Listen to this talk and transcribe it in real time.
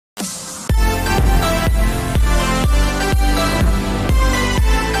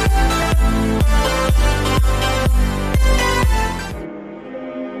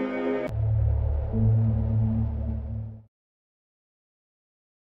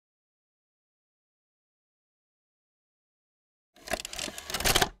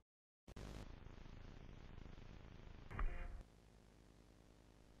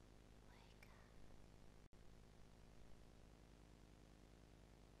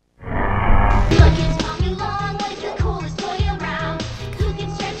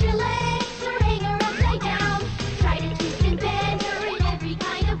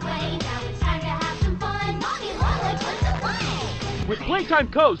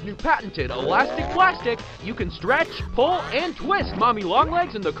Playtime Co.'s new patented elastic plastic, you can stretch, pull, and twist Mommy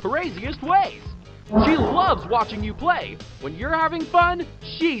Longlegs in the craziest ways. She loves watching you play. When you're having fun,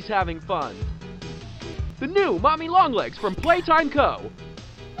 she's having fun. The new Mommy Longlegs from Playtime Co.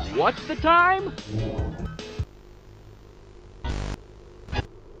 What's the time?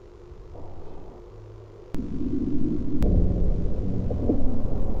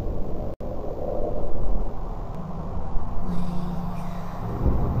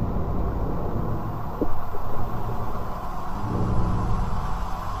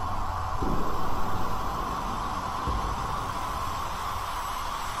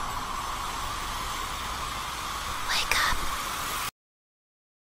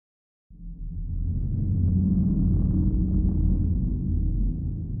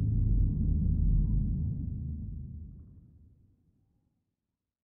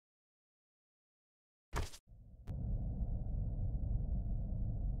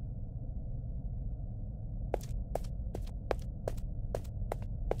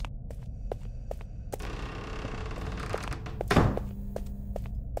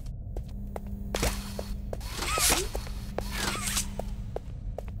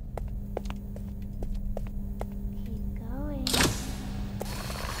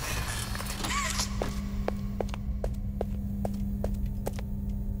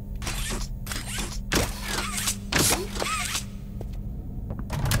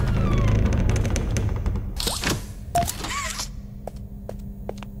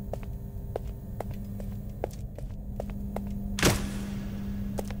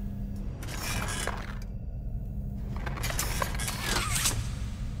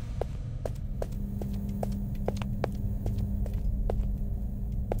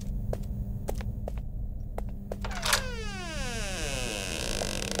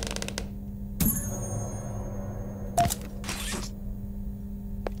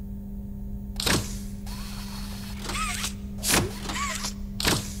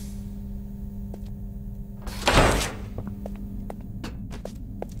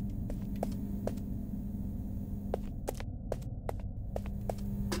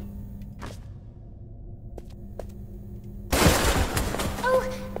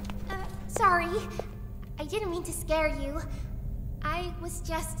 Sorry. I didn't mean to scare you. I was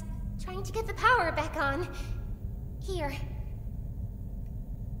just trying to get the power back on. Here.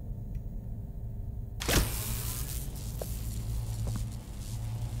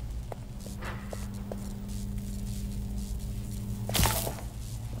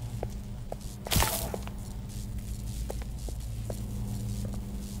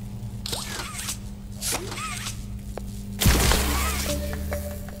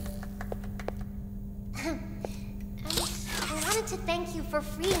 To thank you for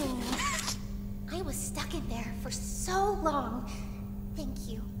freeing me. I was stuck in there for so long. Thank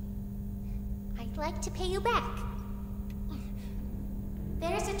you. I'd like to pay you back.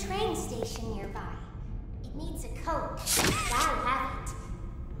 There's a train station nearby. It needs a code. I'll have it.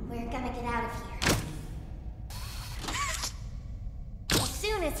 We're gonna get out of here. As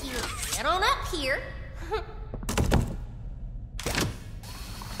soon as you get on up here.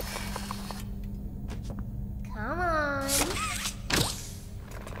 Come on.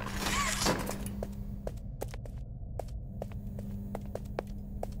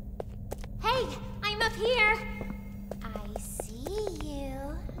 Up here. I see you.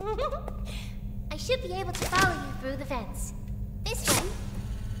 I should be able to follow you through the fence. This way.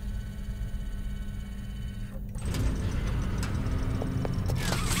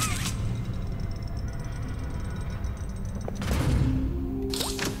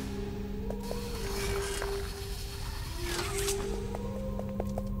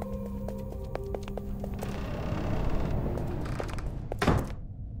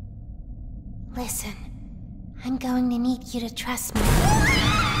 Listen, I'm going to need you to trust me.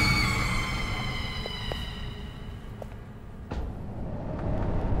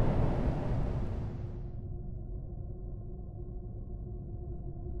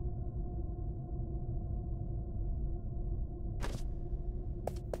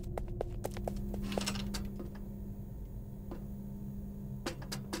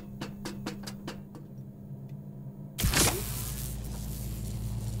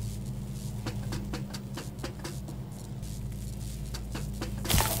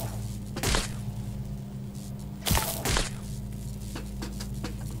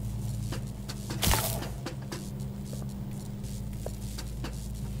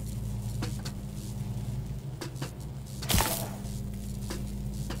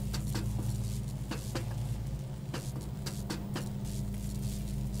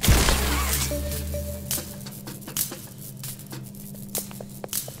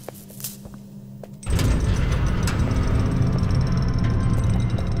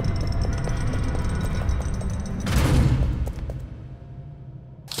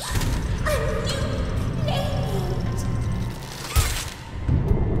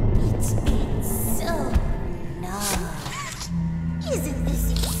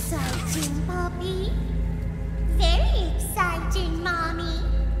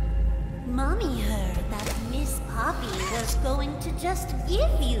 just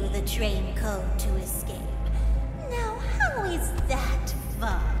give you the train code to escape. Now, how is that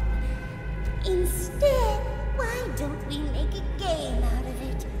fun? Instead, why don't we make a game out of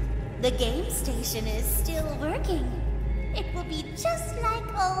it? The game station is still working. It will be just like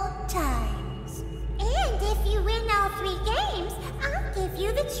old times. And if you win all 3 games, I'll give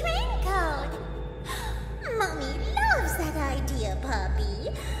you the train code. Mommy loves that idea, Poppy.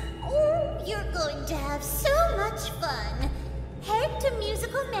 Oh, you're going to have so much fun. Head to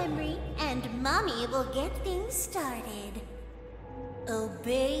musical memory, and Mommy will get things started.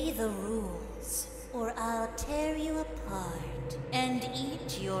 Obey the rules, or I'll tear you apart and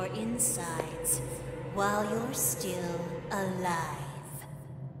eat your insides while you're still alive.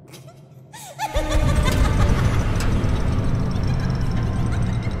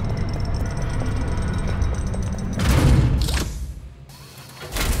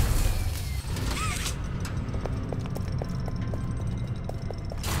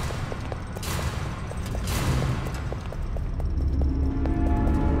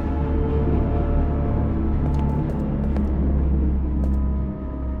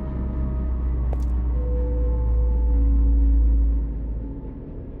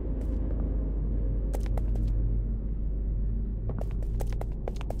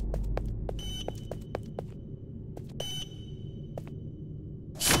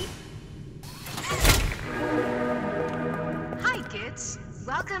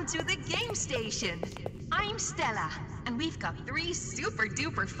 Welcome to the game station. I'm Stella, and we've got 3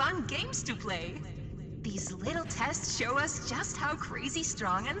 super-duper fun games to play. These little tests show us just how crazy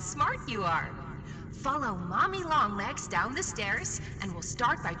strong and smart you are. Follow Mommy Longlegs down the stairs, and we'll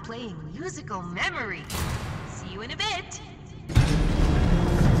start by playing musical memory. See you in a bit.